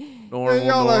 Normal. Normal. Man,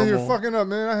 y'all out here normal. fucking up,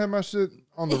 man. I had my shit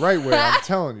on the right way. I'm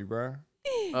telling you, bro.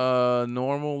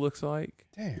 Normal looks like.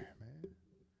 Damn, man.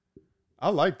 I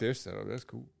like their setup. That's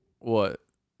cool. What?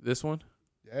 This one?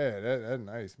 Yeah, that's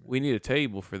nice, man. We need a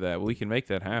table for that. We can make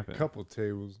that happen. A couple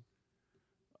tables.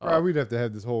 Uh, Bro, we'd have to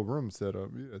have this whole room set up.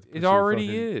 You'd have to put It your already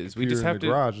fucking is. We computer just in have the to-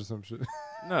 garage or some shit.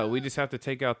 No, we just have to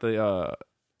take out the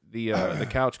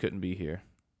couch couldn't be here.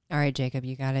 All right, Jacob,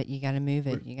 you got it. You got to move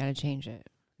it. You got to change it.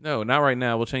 No, not right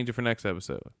now. We'll change it for next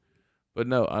episode. But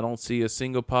no, I don't see a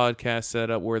single podcast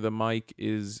setup where the mic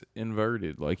is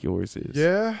inverted like yours is.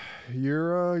 Yeah,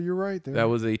 you're right there. That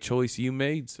was a choice you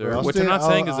made, sir. I'll Which stand- I'm not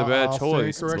saying I'll- is a bad I'll stand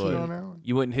choice. corrected but on that one.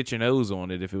 you wouldn't hit your nose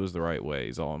on it if it was the right way,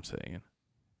 is all I'm saying.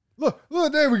 Look,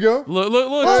 there we go. Look,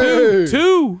 Hey!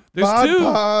 two. There's Bod two.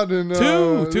 Pod and,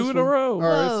 Two this in a one. row. All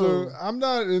right, so Whoa. I'm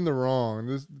not in the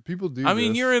wrong. People do. I mean,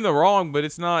 this. you're in the wrong, but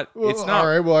it's not. Well, It's not. All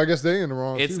right, well, I guess they in the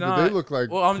wrong It's too. not. But they look like.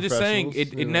 Well, I'm just saying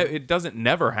professionals, you know? it doesn't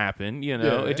never happen. You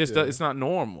know, Yeah, it just yeah. it's not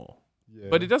normal. Yeah.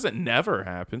 But it doesn't never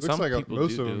happen. Looks Some like people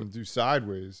most do. of them do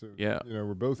sideways. So, Yeah. you know,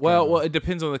 we're both. Well, kinda- it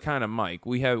depends on the kind of mic.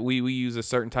 We use a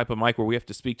certain type of mic where we have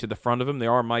to speak to the front of them.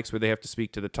 There are mics where they have to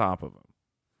speak to the top of them.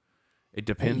 It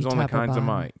depends you on the top or kinds of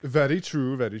bottom? mic. Very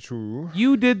true. Very true.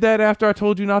 You did that after I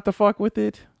told you not to fuck with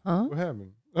it. Huh? What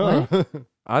happened? What?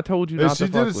 I told you Hey, not she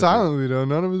to fuck did it with silently though.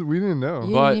 None of us. We didn't know.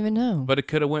 You But- didn't even know. But it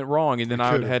could have went wrong, and then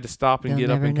I would could've. have had to stop and They'll get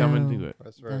up never and come and know. do it.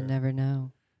 That's They'll right. never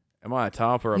know. Am I a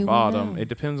top or a You will bottom? know. It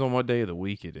depends on what day of the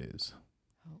week it is.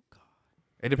 Oh God.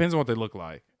 It depends on what they look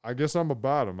like. I guess I'm a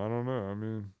bottom. I don't know. I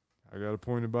mean, I got a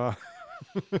point about.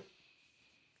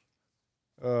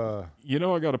 You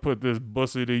know I got to put this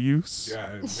bussy to use.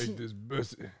 Yeah, make this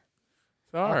pussy.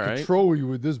 All I'll right. control you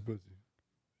with this pussy.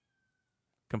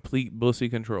 Complete bussy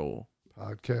control.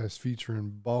 Podcast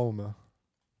featuring Balma.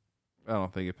 I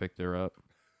don't think it picked her up.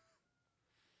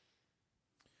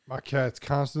 My cats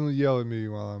constantly yell at me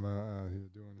while I'm out here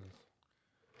doing this.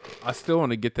 I still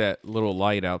want to get that little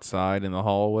light outside in the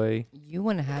hallway You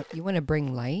want to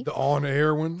bring light? The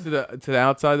on-air one. to the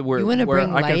outside where You wanna where bring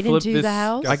I can light flip into this. the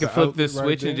house? I can Got the flip this outlet right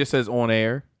switch and there. it just says on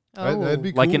air. That'd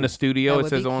be Like in cool. the studio, That it would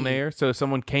says be on cute. air. So if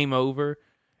someone came over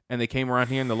and they came around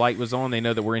here and the light was on, they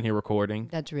know that we're in here recording.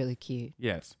 That's really cute.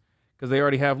 Yes, because they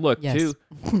already have. Look, Yes.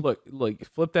 look,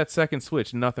 flip that second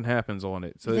switch, nothing happens on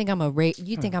it. So You think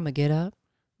I'm a get up?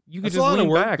 you could That's just a lot of lean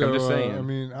work, back. I'm just though. saying. I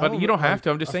mean, but you don't have like,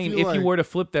 to. I'm just I saying, feel if you like- were to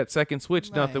flip that second switch,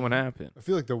 nothing Right. would happen. I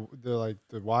feel like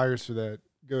the wires for that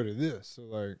go to this. So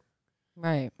like,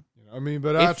 Right. you know, I mean,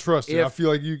 but I If- trust it. I if- feel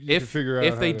like you can figure out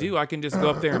If how they to- do, I can just go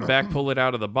up there and back pull it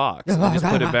out of the box and just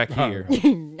put it back here.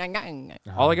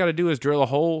 All I got to do is drill a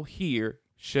hole here,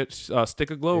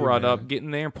 stick a glow Hey, rod man. up, get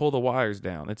in there, and pull the wires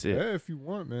down. That's it. Yeah, if you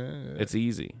want, man. Yeah. It's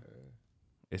easy.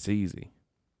 It's easy.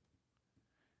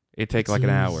 It'd take like an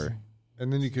hour.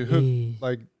 And then you could hook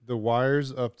like the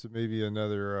wires up to maybe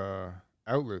another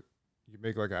outlet. You could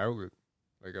make like an outlet,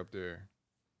 like up there,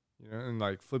 you know, and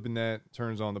like flipping that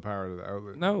turns on the power to the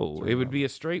outlet. No, Turns it would on. be a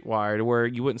straight wire to where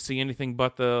you wouldn't see anything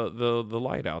but the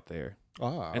light out there.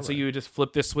 And so you would just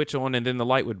flip this switch on, and then the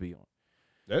light would be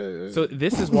on. So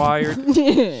this is wired. So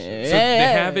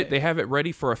they have it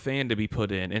ready for a fan to be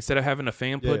put in. Instead of having a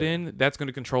fan put Yeah. in, that's going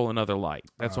to control another light.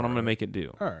 That's what I'm going to Alright. make it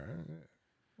do. All right.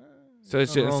 So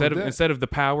it's Nothing just wrong with that. instead of the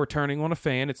power turning on a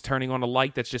fan, it's turning on a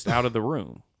light that's just out of the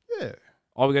room. Yeah.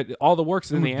 All the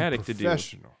work's in It the would be attic to do.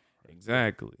 professional.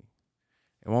 Exactly.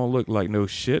 It won't look like no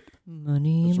shit.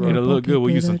 Money. That's in right. my It'll look good. pocket,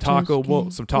 We'll use but some I taco just bolts.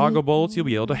 can't Some toggle get bolts. You'll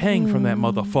be able to hang from that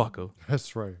no. motherfucker.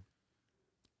 That's right.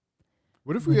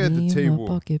 What if we had Money the in my table?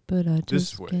 pocket, but I this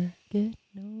just way? can't get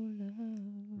no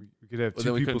love. We could have But two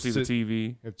then we people couldn't see the sit.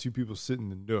 TV. Have two people sit in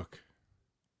the nook.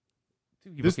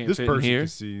 Two people can't This fit in person here. can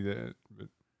see that. But,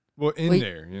 well, in Wait,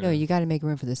 there. You know? No, you got to make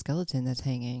room for the skeleton that's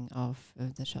hanging off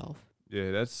of the shelf. Yeah,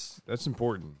 that's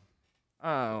important.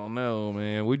 I don't know,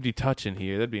 man. We'd be touching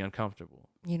here. That'd be uncomfortable.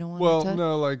 You don't want Well, to touch?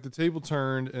 no, like the table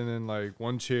turned, and then like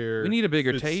one chair. We need a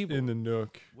bigger fits table. in the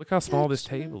nook. Look how small this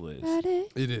table is. Got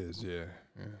it? It is, yeah.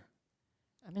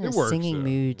 I'm in It a works, singing though.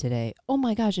 mood today. Oh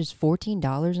my gosh, it's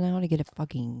 $14 now to get a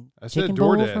fucking I said chicken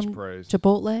bowl DoorDash from price.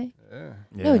 Chipotle. Yeah.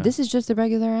 No, this is just the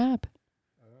regular app.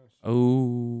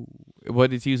 Oh,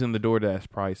 what it's using the DoorDash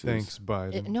prices. Thanks,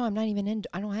 Biden. No, I'm not even in.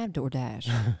 I don't have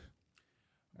DoorDash.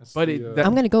 That's But the, it- that-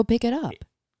 I'm gonna go pick it up.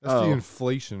 that's the Oh.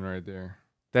 inflation right there.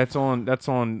 That's on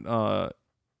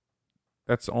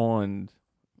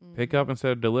pickup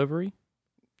instead of delivery.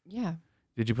 Yeah,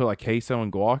 Did you put like queso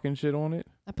and guac and shit on it?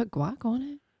 I put guac on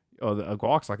it. Oh, the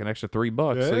guac's like an extra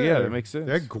 $3. So yeah, that makes sense.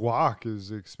 That guac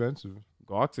is expensive.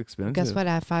 Guac's expensive. Guess what?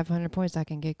 I have 500 points. I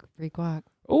can get free guac.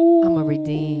 Oh, I'ma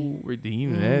redeem.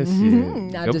 that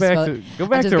Mhm. shit. I Go just back felt- to go I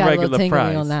back just to got a little regular tingling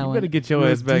price. on that You one. better get your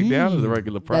ass back down to the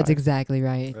regular price. That's exactly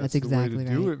right. That's the exactly way to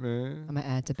right. do it, man. I'm gonna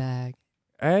add to bag.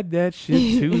 Add that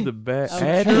shit to the bag. Okay.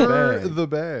 Add the Secure bag. the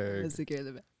bag. Secure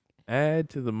the bag. Add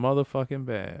to the motherfucking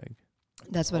bag.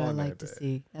 That's what I On like that to bag.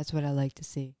 see. That's what I like to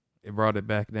see. It brought it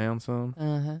back down some.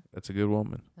 Uh-huh. That's a good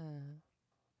woman.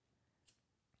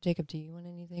 Jacob, do you want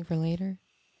anything for later?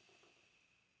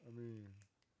 I mean,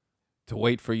 To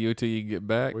wait for you till you get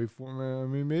back. wait for man. I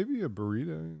mean, maybe a burrito.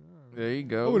 You know. There you I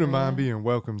go. wouldn't mind Yeah. being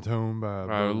welcomed home by a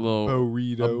By a little-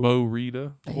 burrito. A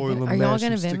burrito. Oil and Are y'all mash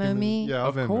gonna and stick Venmo in the- me? Yeah, I'll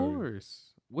Of Venmo you.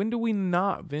 course. When do we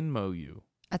not Venmo you?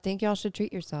 I think y'all should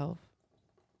treat yourself.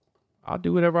 I'll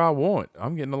do whatever I want.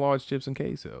 I'm getting the large chips and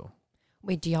queso.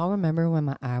 Wait, do y'all remember when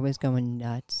my eye was going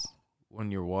nuts?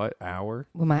 When you're what? Hour?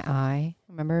 When my eye,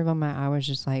 remember when my eye was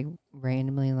just like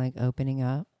randomly like opening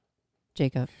up?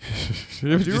 Jacob. It I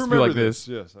would do just be remember like this.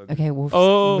 Yes. I do. Okay, well,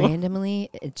 Oh. randomly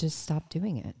it just stopped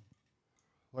doing it.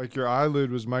 Like your eyelid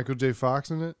was Michael J. Fox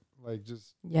in it? Like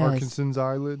just Yes. Parkinson's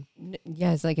eyelid?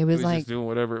 Yes, like it It was was like just doing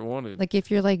whatever it wanted. like if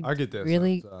you're like I get that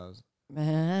really, sometimes. I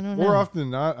don't know. More often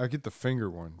than not, I get the finger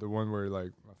one. The one where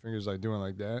like my finger's like doing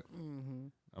like that.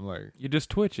 Mhm. I'm like, You're just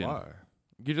twitching. why?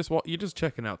 You're just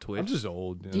checking out Twitch. I'm just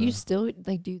old. Do you still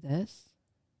like do this?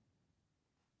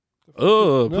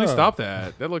 Oh, please No. stop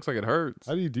that. That looks like it hurts.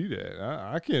 How do you do that?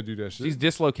 I can't do that shit. She's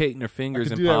dislocating her I fingers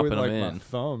could and do that popping with like them my in.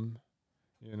 thumb,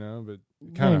 but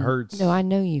it kind of hurts. No, I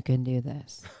know you can do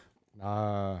this,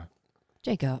 Nah,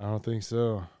 Jacob. I don't think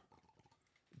so.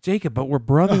 Jacob, but we're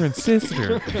brother and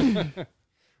sister.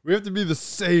 We have to be the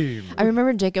same. I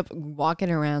remember Jacob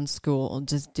walking around school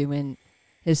just doing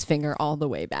his finger all the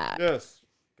way back. Yes.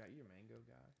 Got your mango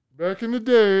guy. Back in the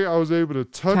day, I was able to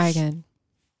Try touch again.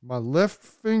 my left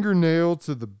fingernail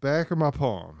to the back of my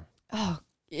palm. Oh,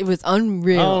 it was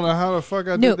unreal. I don't know how the fuck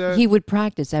I no, did that. he would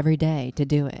practice every day to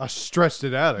do it. I stretched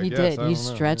it out, I He guess. did. I He don't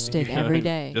know. stretched it every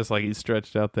day. Just like he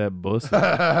stretched out that bussy.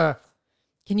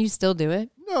 Can you still do it?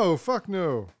 No, fuck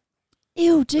no.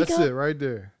 Ew, Jacob. That's it right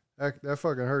there. That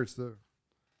fucking hurts, though.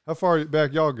 How far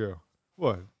back y'all go?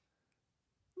 What?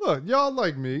 Look, y'all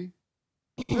like me.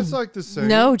 That's like the same.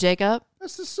 No, Jacob.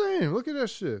 That's the same. Look at that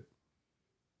shit.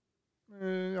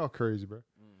 Man, y'all crazy, bro.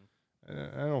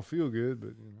 I don't feel good, but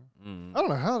I don't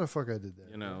know how the fuck I did that.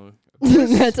 You know,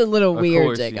 That's a little of weird,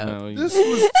 course, Jacob. You know, This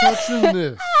was touching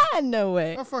this. No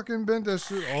way. I fucking bent that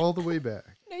shit all the way back.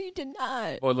 No, you did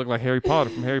not. boy, it looked like Harry Potter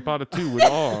from Harry Potter 2 with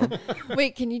arm.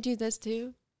 Wait, can you do this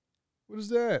too? What is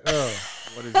that? Oh,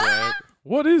 What is that?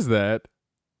 What is that?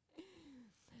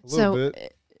 a little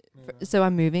bit. So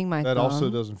I'm moving my That thumb. also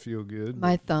doesn't feel good.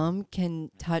 My thumb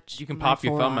can touch. You can my pop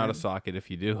your thumb out forearm. of socket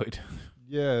if you do it.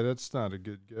 Yeah, that's not a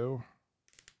good go.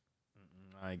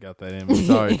 I ain't got that in me.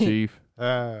 Sorry, Chief.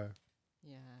 Ah,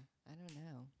 Yeah, I don't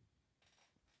know.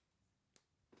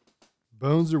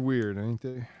 bones are weird, ain't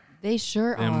they? They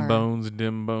sure Them are. bones,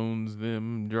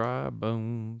 them dry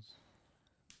bones.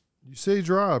 You say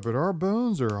dry, but our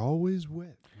bones are always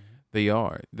wet. They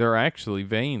are. They're actually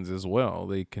veins as well.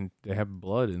 They have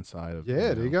blood inside of them. Yeah,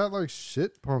 you they know. got like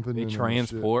shit pumping They in them and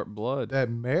transport shit. blood. That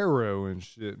marrow and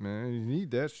shit, man. You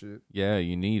need that shit. Yeah,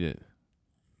 you need it.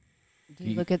 Do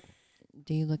you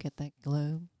look at that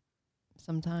globe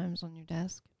sometimes on your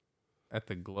desk? At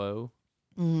the glow.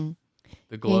 Mm.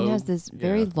 The glow. He has this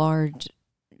very large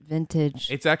vintage.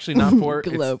 It's actually not for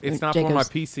Globe. it's not for my Jacob's-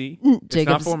 PC.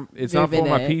 Jacob's It's not for moving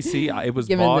my it. PC. It was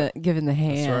Given bought. the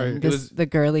hand, right. It was- the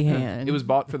girly hand. It was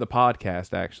bought for the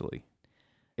podcast actually.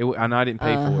 And I didn't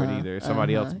pay for it either.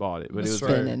 Somebody else bought it, but it was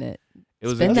right. spinning it. it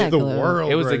was Spin a that gift, the globe.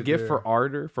 world. it was a right gift there. for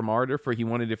Arter for he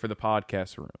wanted it for the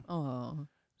podcast room. Oh,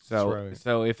 So That's right.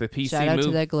 so if the PC shout out to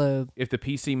moved that globe. if the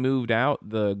PC moved out,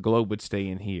 the globe would stay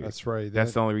in here. That's right.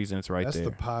 That's the only reason it's right that's there.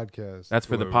 the podcast. That's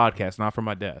for the globe. podcast, not for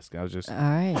my desk. I was just All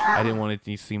right. I didn't want it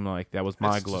to seem like that was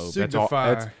my It's to globe. That's all.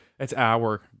 signify- That's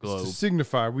our It's globe. to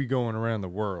signify we going around the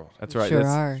world. That's right. Sure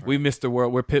That's- are. We missed the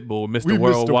world. We're Pitbull. Mr. We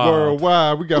Worldwide. Mr.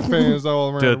 Worldwide. We got fans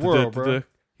all around the world, bro.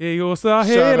 Yeah, you're Shout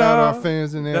out our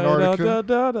fans in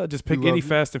Antarctica. Just pick We love any you.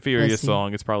 Fast and Furious Bless you.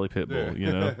 song. It's probably Pitbull.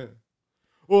 You know.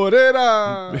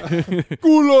 Orera.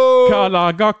 Culo.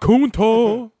 Calaga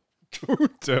Kunto.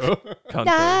 Canto. Canto.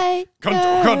 Night.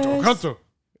 Canto. Canto.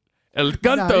 El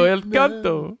canto. El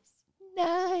canto.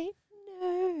 Night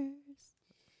nurse.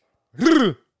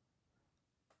 Canto.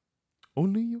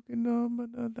 Only you can know.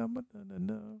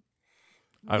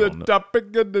 I The don't know.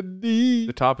 topic of the day.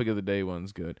 The topic of the day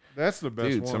one's good. That's the best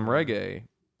Dude, one. some man. reggae.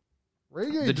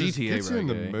 Reggae The just GTA gets you in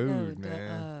the reggae. mood, No,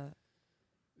 man.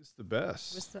 It's the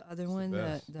best. What's the other It's the one?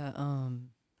 best.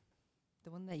 The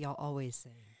one that y'all always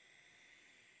say.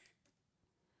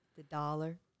 The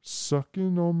dollar.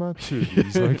 Sucking on my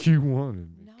titties like you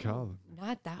wanted me. No, Colin.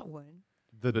 not that one.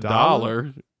 The dollar.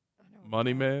 I don't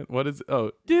Money know. Man. What is it?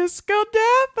 Oh, Disco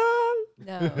Devil.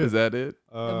 No. Is that it?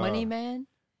 The Money Man.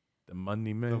 The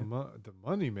Money The, Man. the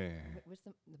money man. What's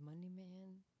the Money Man?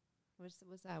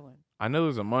 What's that one? I know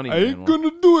there's a Money I Man ain't one.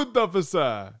 gonna do it,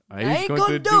 officer. I ain't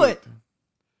gonna do it.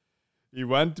 You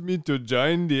want me to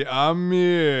join the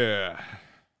army?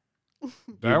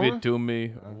 Give it to me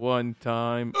one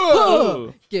time.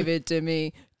 Oh. Give it to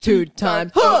me 2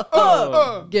 times.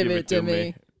 Give it to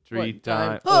me 3 1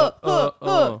 times.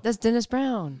 time. That's Dennis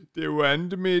Brown. They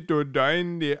want me to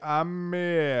join the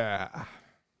army.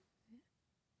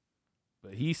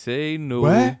 But he say no.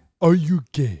 Why are you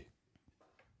gay?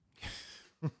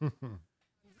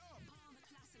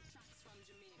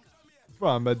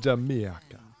 From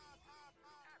Jamaica.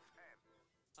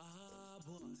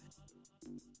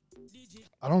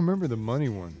 I don't remember the money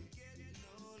one.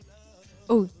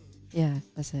 Oh, yeah,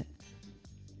 that's it.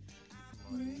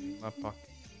 My pocket.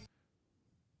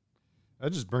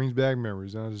 That just brings back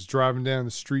memories. I was just driving down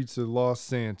the streets of Los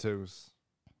Santos.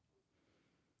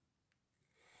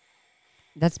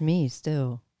 That's me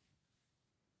still.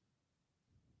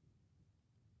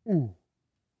 Ooh.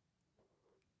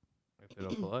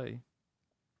 It'll play.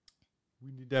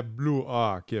 We need that Blue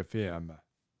Arc FM.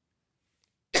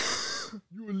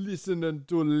 You're listening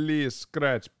to Lee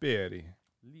Scratch Perry.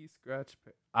 Lee Scratch.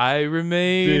 I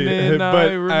remain Yeah, and I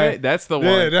but remain. That's the one.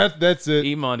 Yeah, that's it.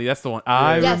 E-Money, that's the one. Yeah.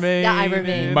 I Yes, remain. I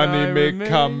remain. and Money I may remain,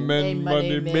 come May and money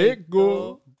money may may go.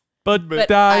 go. but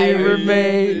I I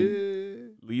remain.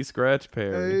 remain. Lee Scratch I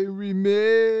Perry.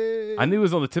 remain. I knew it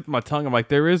was on the tip of my tongue. I'm like,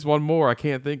 there is one more I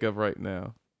can't think of right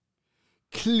now.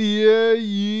 Clear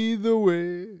ye the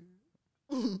way.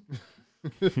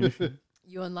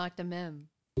 You unlocked a mem.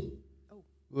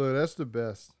 Look, that's the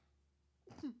best.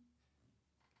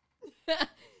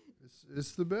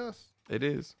 It's the best. It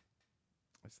is.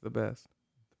 It's the best.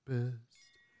 Best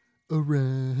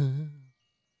around.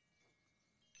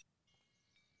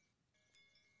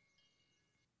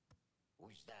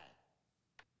 Who's that?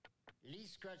 Lee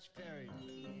Scratch Perry.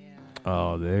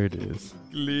 Oh, there it is.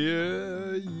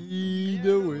 Clear ye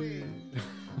the way.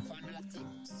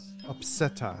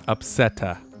 Upsetta.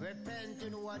 Upsetta Repent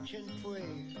and watch and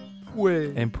pray.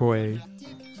 Way. and pray.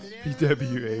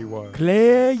 P-W-A-Y.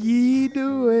 Clear ye the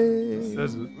way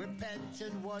Says it. Repent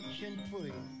and watch and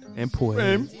pray. and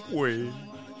pray. Way.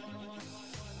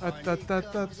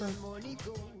 Money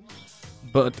goes,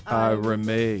 But I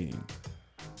remain.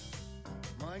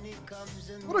 money comes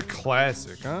and What a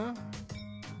classic, huh?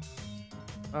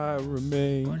 I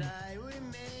remain. I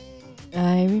remain.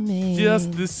 I remain.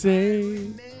 Just the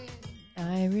same.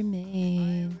 I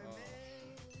remain.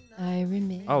 I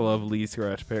remain. I love Lee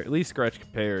Scratch Perry. Lee Scratch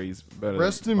Perry's better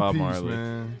Rest than in Bob peace, Marley.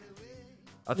 man.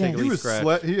 I'll Yeah. take He Lee was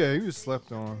Scratch. he was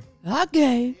slept on.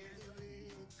 Okay.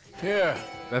 Yeah.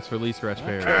 That's for Lee Scratch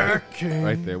Perry. Okay.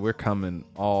 Right there. We're coming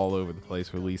all over the place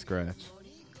for Lee Scratch.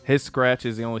 His scratch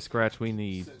is the only scratch we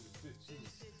need.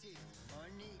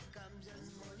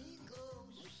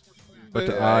 But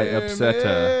I upset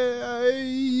her.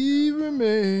 I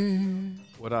remain.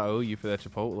 What I owe you for that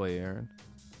Chipotle, Aaron?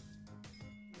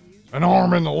 An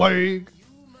arm and a leg.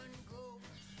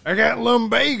 I got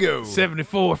lumbago.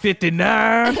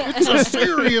 74.59. It's a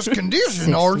serious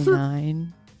condition, Arthur.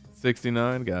 69.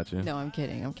 69. Gotcha. No, I'm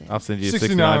kidding. I'm kidding. I'll send you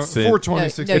 69, 69 cents. 420, No,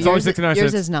 69. It's only yours- 69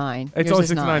 Yours cents. is 9. It's Yours only is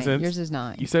 69 9. cents. Yours is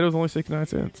 9. You said it was only 69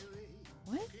 cents.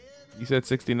 What? You said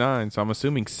 69, so I'm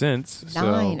assuming cents.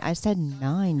 9. So I said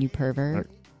 9, you pervert.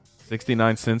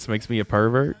 69 cents makes me a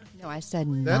pervert. No, I said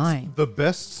That's 9. the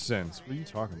best sense. What are you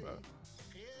talking about?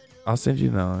 I'll send you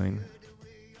 9.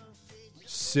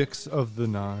 6 of the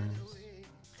 9.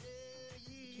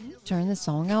 Turn the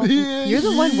song off. Yeah, You're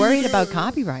the one worried yeah. about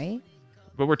copyright.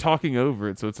 But we're talking over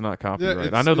it, so it's not Yeah,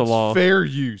 copyright. I know the it's law. fair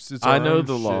use. It's I our know own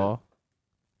the shit. law.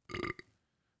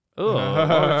 Oh, why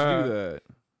would you do that?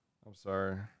 I'm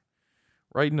sorry.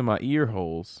 Right into my ear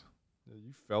holes. Yeah,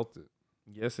 you felt it.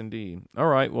 Yes, indeed. All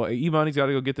right. Well, E-Money's got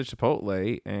to go get the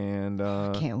Chipotle, and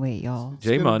Can't wait, y'all. It's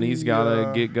J gonna Money's be, got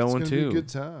to get it's going gonna be too. a good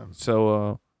time.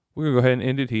 So we're going to go ahead and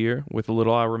end it here with a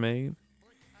little I Remain.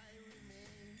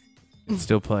 It's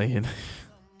still playing.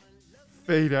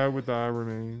 Fade out with the I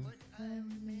remain.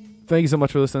 Thank you so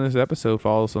much for listening to this episode.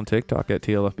 Follow us on TikTok at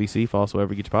TLFBC. Follow us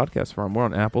wherever you get your podcasts from. We're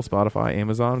on Apple, Spotify,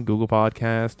 Amazon, Google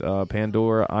Podcast,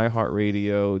 Pandora,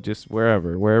 iHeartRadio, just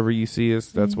wherever. Wherever you see us,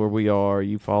 that's where we are.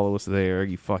 You follow us there,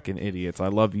 you fucking idiots. I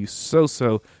love you so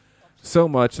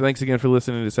much. Thanks again for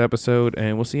listening to this episode,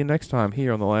 and we'll see you next time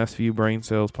here on the Last Few Brain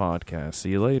Cells podcast. See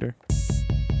you later.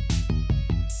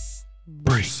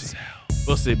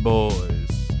 Bussy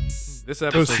Boys. This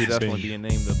episode Bussy should definitely Baby. be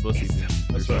named the Bussy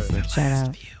Boys. That's right. Shout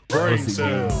out. Brain Bussy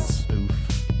cells. Boys. Oof.